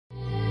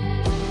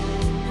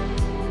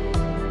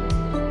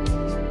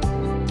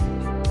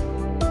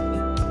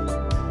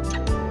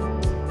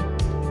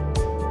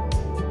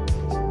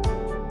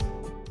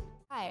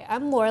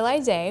I'm Lorelei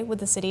Day with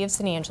the City of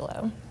San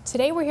Angelo.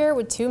 Today we're here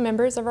with two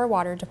members of our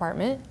water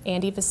department,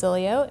 Andy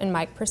Facilio and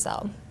Mike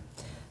Purcell.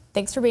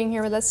 Thanks for being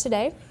here with us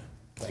today.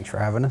 Thanks for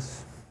having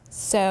us.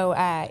 So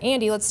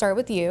Andy, let's start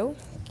with you.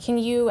 Can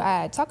you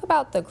talk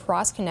about the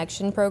Cross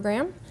Connection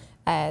program,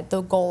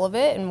 the goal of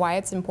it and why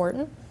it's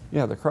important?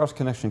 Yeah, the Cross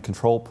Connection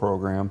Control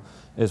Program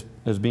is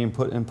being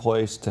put in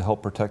place to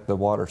help protect the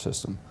water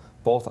system,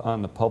 both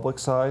on the public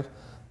side,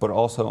 but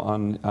also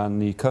on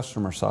the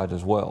customer side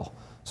as well.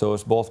 So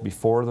it's both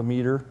before the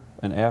meter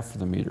and after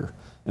the meter.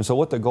 And so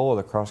what the goal of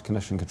the Cross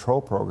Connection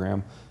Control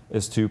Program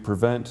is to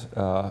prevent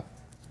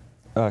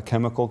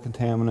chemical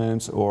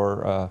contaminants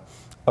or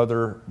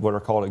other what are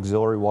called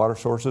auxiliary water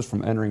sources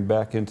from entering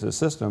back into the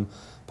system,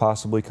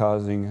 possibly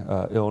causing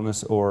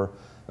illness or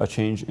a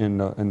change in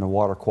the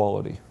water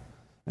quality.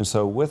 And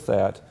so with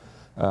that,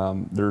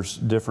 there's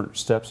different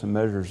steps and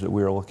measures that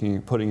we are looking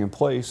at putting in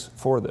place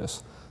for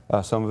this.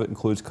 Some of it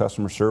includes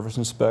customer service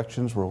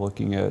inspections. We're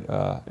looking at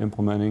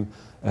implementing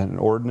an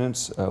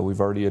ordinance. We've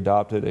already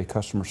adopted a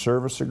customer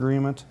service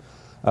agreement.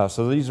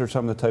 So these are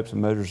some of the types of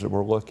measures that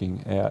we're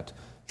looking at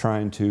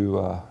trying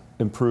to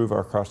improve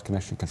our Cross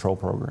Connection Control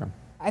Program.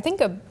 I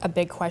think a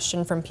big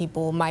question from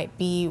people might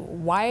be,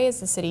 why is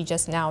the city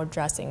just now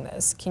addressing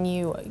this? Can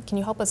you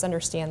help us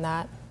understand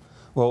that?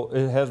 Well,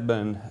 it has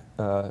been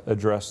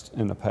addressed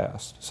in the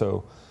past.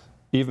 So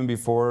even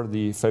before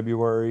the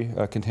February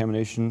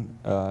contamination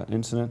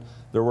incident,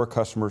 there were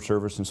customer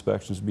service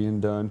inspections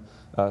being done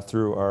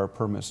through our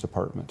permits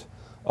department.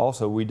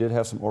 Also, we did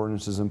have some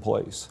ordinances in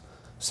place.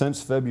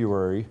 Since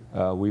February,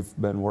 we've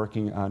been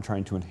working on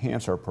trying to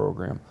enhance our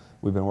program.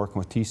 We've been working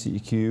with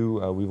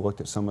TCEQ. We've looked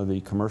at some of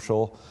the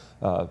commercial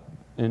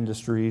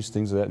industries,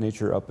 things of that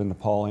nature up in the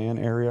Paul Ann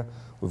area.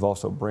 We've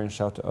also branched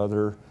out to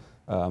other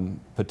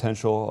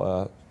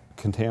potential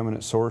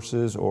contaminant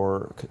sources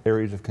or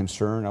areas of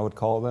concern, I would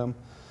call them.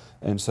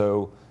 And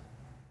so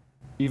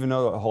even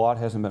though a whole lot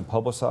hasn't been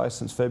publicized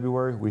since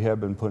February, we have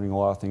been putting a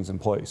lot of things in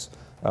place.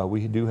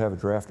 We do have a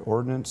draft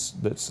ordinance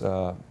that's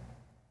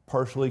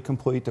partially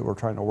complete that we're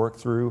trying to work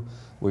through.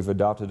 We've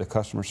adopted a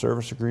customer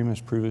service agreement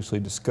as previously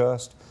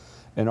discussed.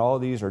 And all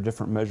of these are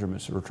different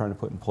measurements that we're trying to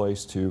put in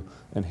place to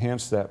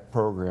enhance that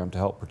program to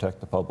help protect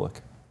the public.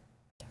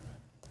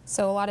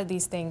 So a lot of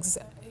these things,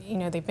 you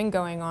know, they've been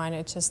going on,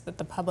 it's just that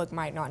the public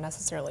might not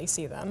necessarily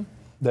see them.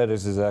 That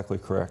is exactly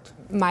correct.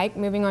 Mike,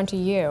 moving on to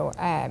you.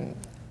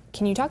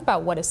 Can you talk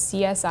about what a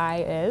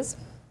CSI is?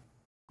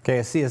 Okay,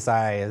 a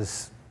CSI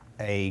is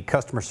a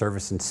customer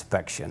service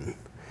inspection.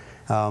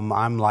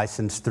 I'm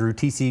licensed through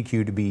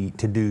TCEQ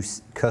to do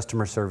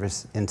customer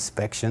service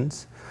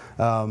inspections.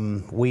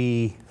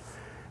 We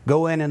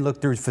go in and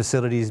look through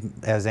facilities,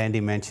 as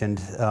Andy mentioned,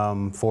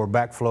 for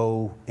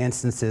backflow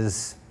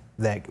instances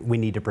that we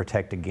need to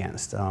protect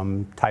against.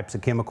 Types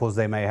of chemicals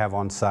they may have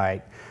on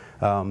site,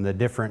 the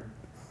different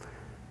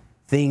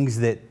things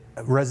that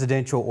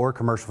residential or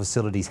commercial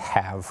facilities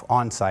have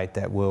on site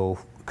that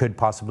could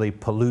possibly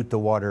pollute the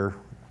water,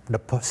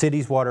 the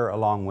city's water,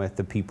 along with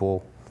the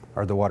people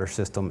or the water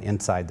system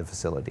inside the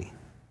facility.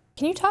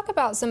 Can you talk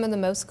about some of the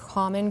most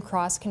common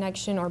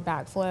cross-connection or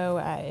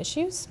backflow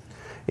issues?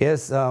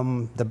 Yes,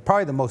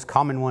 probably the most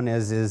common one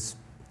is,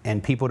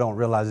 and people don't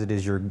realize it,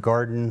 is your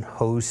garden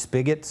hose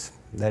spigots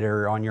that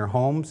are on your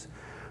homes.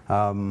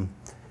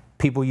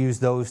 People use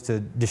those to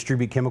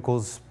distribute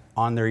chemicals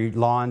on their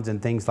lawns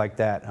and things like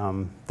that.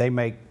 They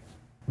make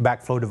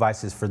backflow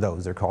devices for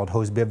those. They're called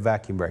hose bib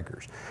vacuum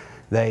breakers.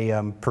 They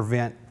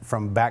prevent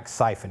from back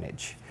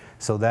siphonage.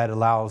 So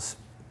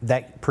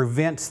that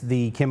prevents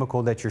the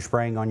chemical that you're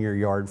spraying on your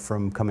yard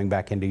from coming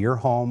back into your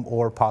home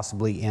or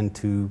possibly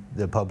into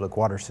the public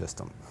water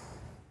system.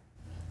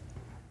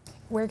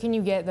 Where can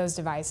you get those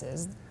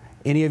devices?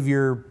 Any of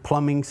your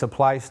plumbing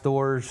supply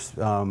stores,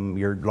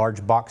 your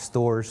large box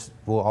stores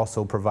will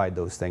also provide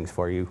those things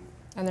for you.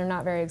 And they're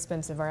not very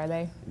expensive, are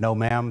they? No,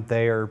 ma'am.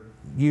 They are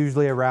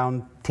usually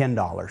around $10.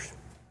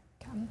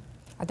 Okay.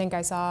 I think I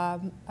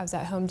was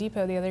at Home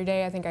Depot the other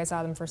day. I think I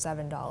saw them for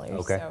 $7.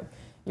 Okay. So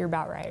you're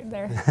about right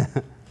there.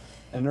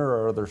 And there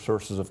are other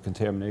sources of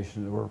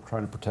contamination that we're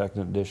trying to protect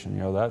in addition.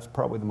 You know, that's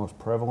probably the most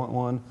prevalent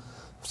one.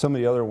 Some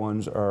of the other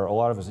ones are, a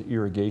lot of it's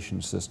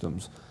irrigation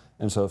systems.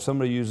 And so if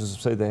somebody uses,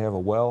 say they have a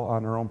well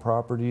on their own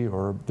property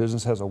or a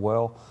business has a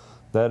well,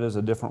 that is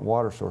a different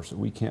water source that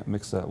we can't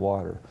mix that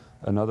water.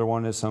 Another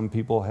one is some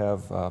people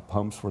have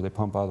pumps where they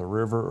pump out of the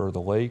river or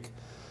the lake,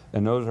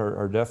 and those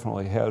are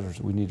definitely hazards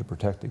that we need to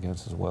protect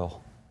against as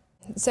well.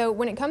 So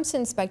when it comes to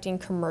inspecting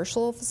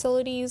commercial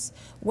facilities,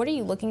 what are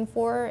you looking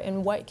for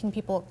and what can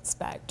people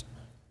expect?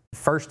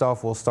 First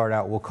off,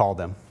 we'll call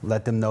them,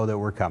 let them know that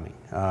we're coming.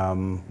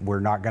 We're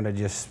not going to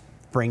just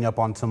spring up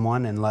on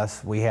someone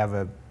unless we have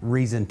a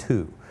reason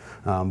to.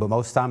 But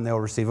most of the time they'll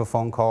receive a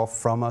phone call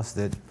from us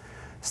that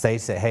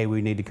states that, hey,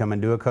 we need to come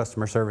and do a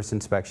customer service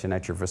inspection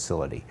at your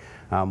facility.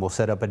 We'll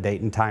set up a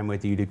date and time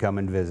with you to come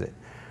and visit.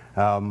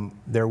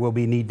 There will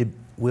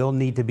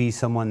need to be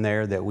someone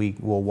there that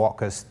will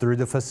walk us through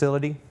the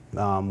facility.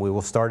 We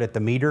will start at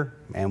the meter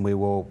and we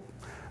will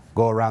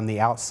go around the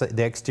outside,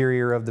 the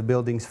exterior of the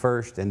buildings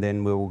first, and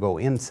then we will go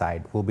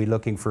inside. We'll be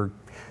looking for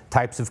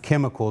types of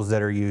chemicals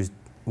that are used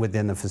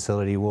within the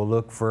facility. We'll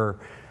look for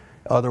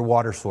other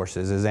water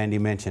sources, as Andy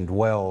mentioned,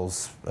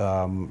 wells,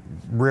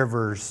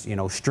 rivers,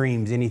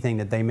 streams, anything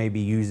that they may be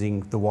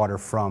using the water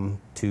from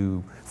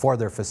for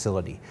their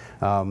facility.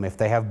 If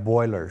they have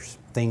boilers,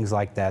 things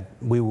like that,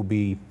 we will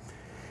be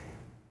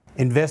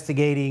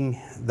investigating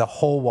the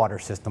whole water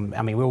system.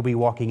 I mean, we'll be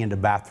walking into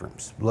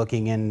bathrooms,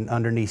 looking in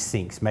underneath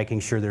sinks, making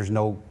sure there's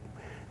no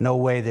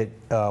way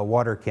that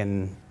water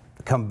can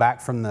come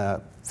back from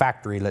the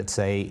factory, let's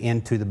say,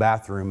 into the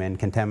bathroom and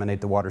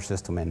contaminate the water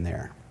system in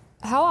there.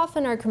 How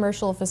often are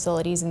commercial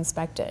facilities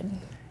inspected?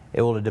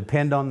 It will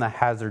depend on the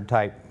hazard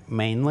type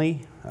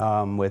mainly.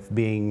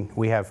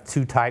 We have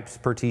 2 types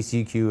per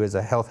TCEQ, as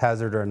a health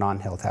hazard or a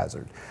non-health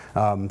hazard.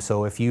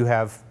 So if you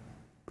have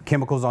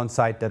chemicals on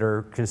site that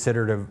are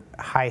considered a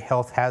high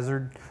health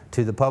hazard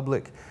to the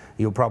public,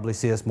 you'll probably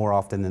see us more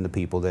often than the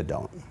people that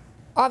don't.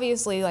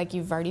 Obviously, like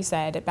you've already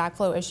said,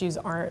 backflow issues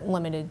aren't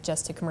limited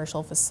just to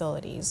commercial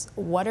facilities.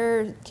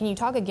 Can you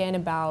talk again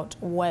about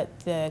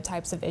what the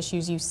types of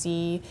issues you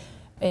see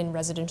in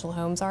residential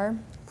homes are?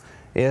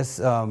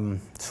 Yes,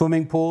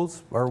 swimming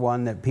pools are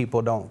one that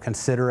people don't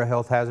consider a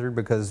health hazard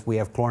because we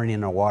have chlorine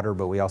in our water,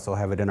 but we also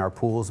have it in our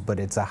pools, but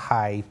it's a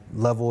high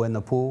level in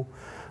the pool.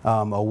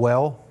 A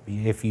well,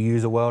 if you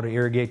use a well to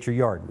irrigate your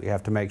yard, we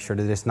have to make sure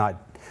that it's not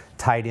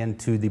tied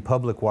into the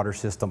public water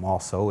system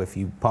also. If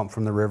you pump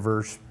from the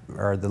rivers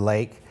or the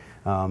lake,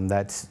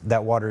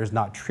 that water is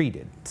not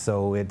treated,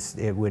 so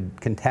it would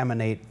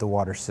contaminate the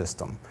water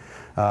system.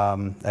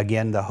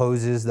 Again, the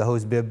hoses, the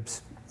hose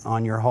bibs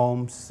on your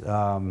homes,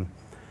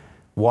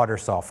 water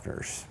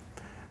softeners,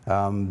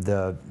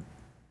 the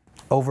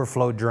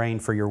overflow drain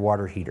for your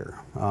water heater,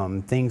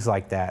 things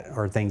like that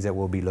are things that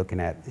we'll be looking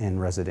at in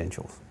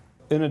residentials.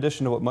 In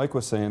addition to what Mike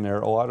was saying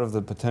there, a lot of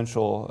the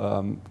potential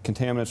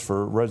contaminants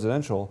for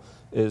residential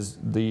is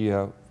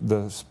the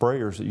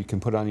sprayers that you can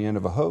put on the end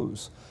of a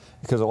hose.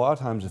 Because a lot of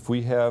times if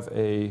we have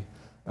and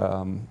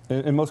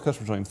most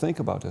customers don't even think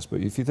about this,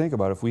 but if you think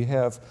about it, if we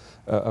have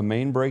a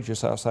main break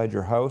just outside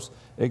your house,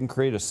 it can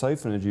create a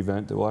siphonage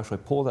event that will actually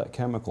pull that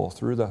chemical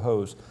through the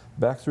hose,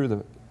 back through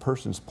the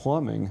person's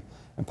plumbing,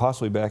 and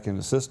possibly back in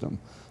the system.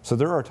 So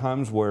there are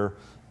times where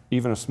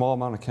even a small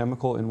amount of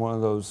chemical in one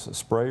of those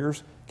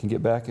sprayers can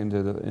get back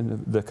into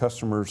the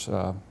customer's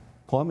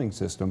plumbing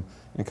system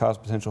and cause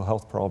potential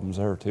health problems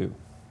there too.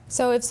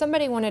 So if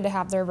somebody wanted to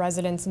have their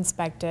residence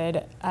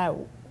inspected,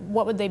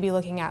 what would they be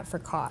looking at for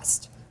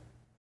cost?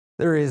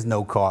 There is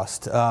no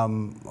cost.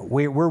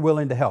 We're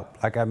willing to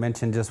help. Like I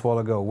mentioned just a while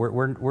ago,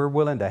 we're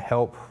willing to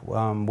help.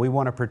 We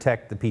want to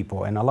protect the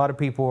people, and a lot of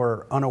people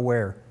are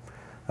unaware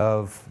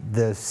of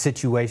the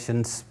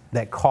situations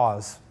that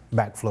cause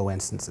backflow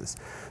instances.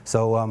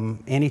 So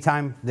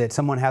anytime that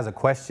someone has a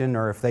question,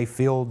 or if they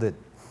feel that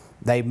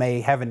they may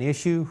have an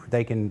issue,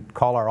 they can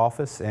call our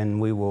office and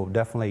we will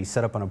definitely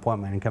set up an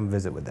appointment and come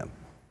visit with them.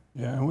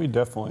 Yeah, and we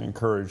definitely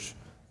encourage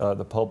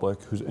the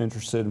public who's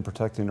interested in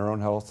protecting their own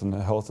health and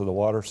the health of the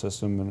water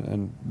system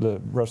and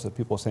the rest of the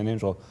people of San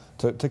Angelo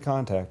to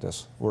contact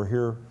us. We're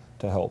here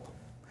to help.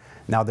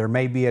 Now, there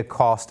may be a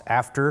cost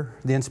after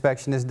the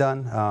inspection is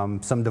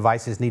done. Some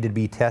devices need to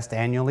be tested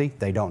annually.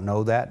 They don't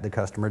know that. The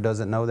customer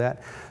doesn't know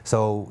that.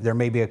 So there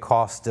may be a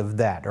cost of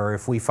that. Or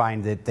if we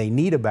find that they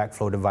need a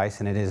backflow device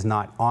and it is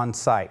not on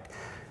site,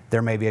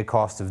 there may be a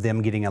cost of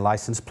them getting a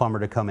licensed plumber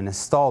to come and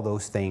install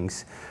those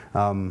things.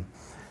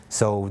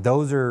 So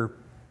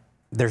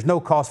there's no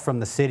cost from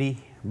the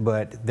city,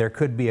 but there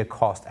could be a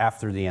cost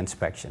after the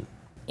inspection.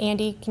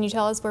 Andy, can you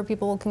tell us where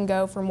people can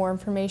go for more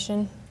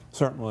information?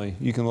 Certainly.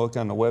 You can look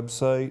on the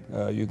website.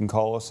 You can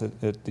call us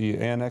at the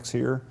annex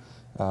here.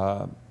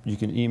 You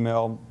can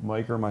email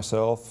Mike or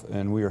myself,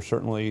 and we are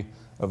certainly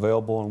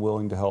available and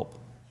willing to help.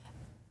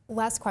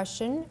 Last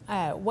question.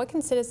 What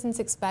can citizens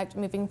expect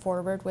moving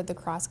forward with the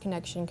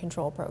cross-connection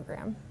control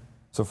program?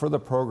 So for the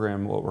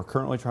program, what we're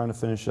currently trying to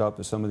finish up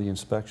is some of the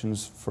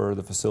inspections for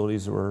the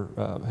facilities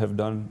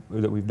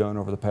that we've done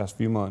over the past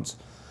few months.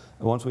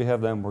 And once we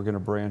have them, we're going to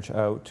branch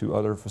out to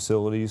other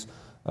facilities,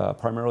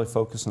 primarily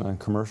focusing on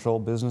commercial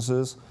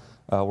businesses.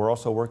 We're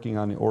also working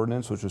on the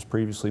ordinance, which was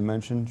previously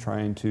mentioned,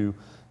 trying to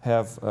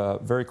have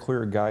very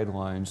clear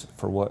guidelines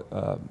for what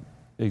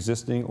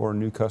existing or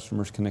new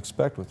customers can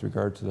expect with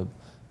regard to the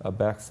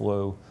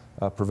backflow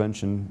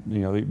prevention,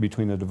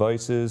 between the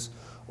devices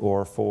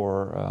or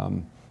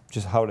for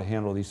just how to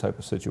handle these type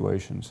of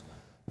situations.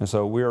 And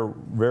so we are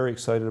very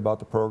excited about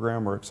the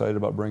program. We're excited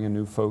about bringing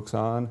new folks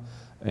on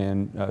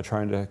and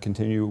trying to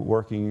continue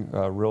working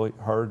really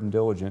hard and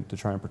diligent to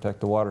try and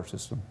protect the water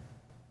system.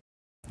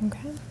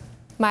 Okay.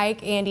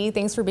 Mike, Andy,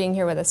 thanks for being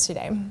here with us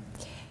today.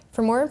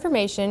 For more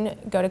information,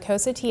 go to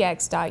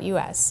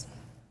cosatx.us.